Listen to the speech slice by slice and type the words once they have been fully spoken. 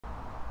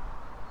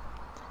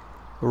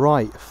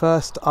Right,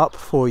 first up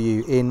for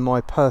you in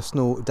my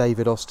personal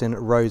David Austin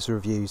rose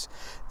reviews.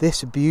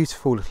 This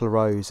beautiful little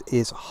rose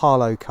is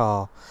Harlow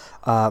carr,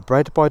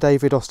 bred by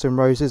David Austin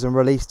Roses and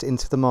released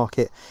into the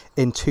market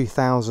in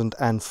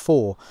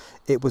 2004.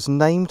 It was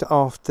named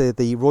after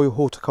the Royal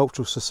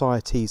Horticultural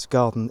Society's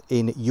garden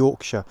in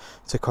Yorkshire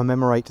to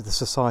commemorate the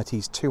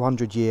Society's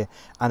 200-year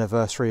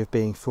anniversary of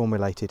being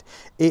formulated.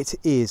 It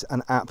is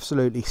an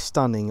absolutely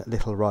stunning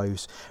little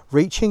rose,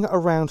 reaching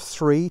around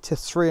 3 to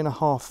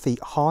 3.5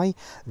 feet high.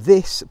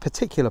 This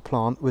particular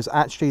plant was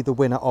actually the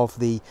winner of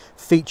the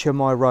Feature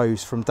My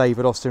Rose from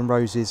David Austin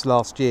Roses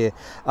last year.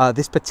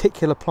 This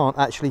particular plant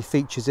actually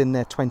features in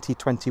their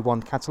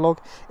 2021 catalogue.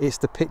 It's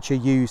the picture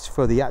used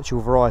for the actual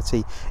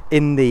variety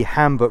in the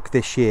handbook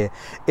this year.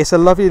 It's a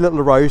lovely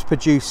little rose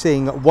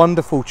producing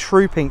wonderful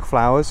true pink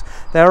flowers.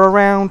 They're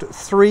around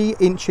 3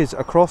 inches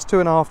across,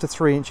 2.5 to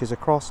 3 inches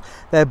across.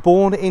 They're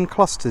born in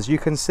clusters, you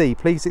can see.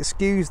 Please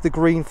excuse the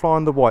green fly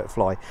and the white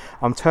fly.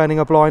 I'm turning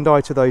a blind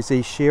eye to those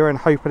each year and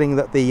hoping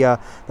that the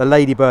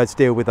ladybirds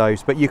deal with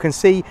those, but you can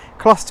see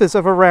clusters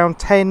of around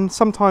 10,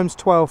 sometimes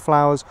 12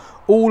 flowers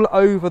all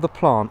over the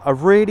plant. A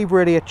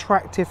really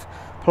attractive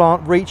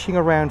plant reaching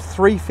around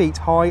 3 feet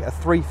high,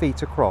 3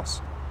 feet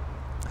across.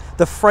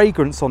 The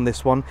fragrance on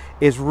this one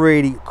is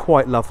really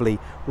quite lovely,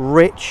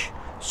 rich,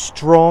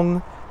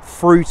 strong,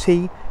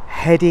 fruity,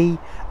 heady,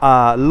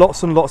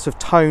 lots and lots of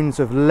tones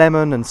of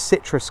lemon and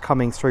citrus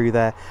coming through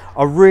there.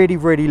 A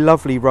really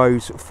lovely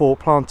rose for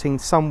planting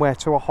somewhere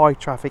to a high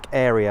traffic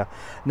area.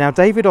 Now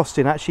David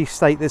Austin actually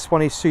state this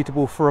one is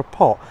suitable for a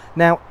pot.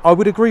 Now I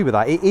would agree with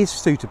that, it is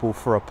suitable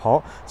for a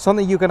pot.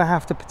 Something you're going to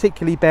have to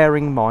particularly bear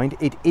in mind,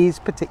 it is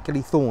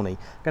particularly thorny.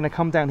 I'm going to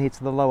come down here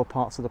to the lower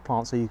parts of the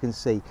plant so you can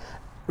see.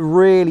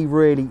 Really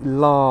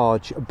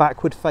large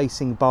backward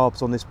facing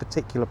barbs on this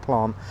particular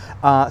plant,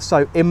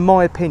 so in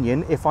my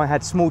opinion, if I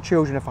had small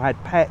children, if I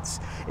had pets,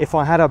 if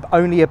I had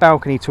only a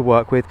balcony to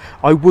work with,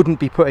 I wouldn't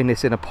be putting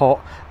this in a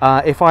pot.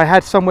 If I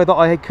had somewhere that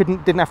I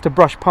didn't have to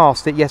brush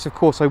past it, yes of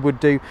course I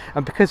would do,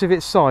 and because of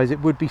its size it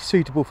would be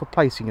suitable for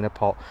placing in a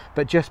pot,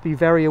 but just be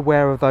very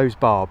aware of those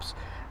barbs.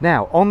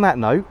 Now, on that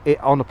note,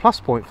 on a plus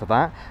point for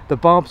that, the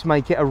barbs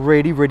make it a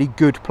really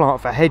good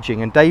plant for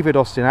hedging, and David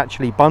Austin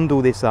actually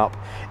bundle this up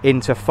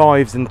into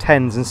 5s and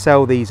 10s and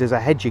sell these as a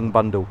hedging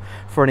bundle.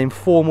 For an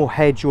informal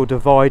hedge or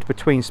divide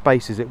between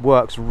spaces, it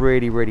works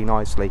really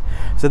nicely.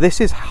 So this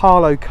is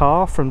Harlow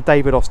carr from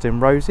David Austin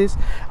Roses,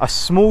 a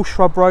small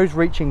shrub rose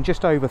reaching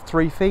just over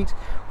 3 feet.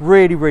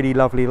 Really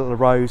lovely little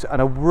rose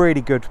and a really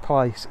good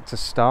place to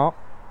start.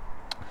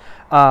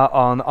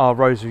 On our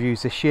rose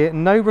reviews this year.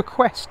 No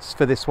requests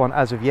for this one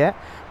as of yet,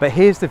 but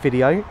here's the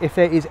video. If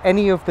there is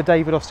any of the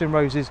David Austin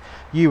roses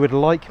you would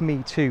like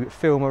me to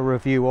film a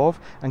review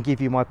of and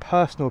give you my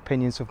personal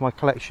opinions of my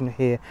collection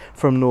here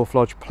from North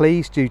Lodge,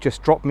 please do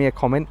just drop me a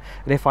comment,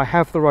 and if I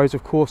have the rose,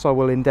 of course I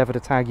will endeavour to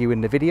tag you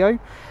in the video.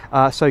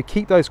 So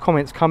keep those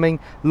comments coming.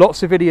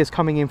 Lots of videos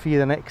coming in for you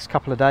the next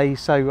couple of days.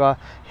 So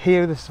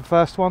here, this is the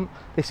first one.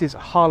 This is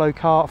Harlow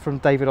carr from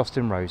David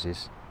Austin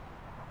Roses.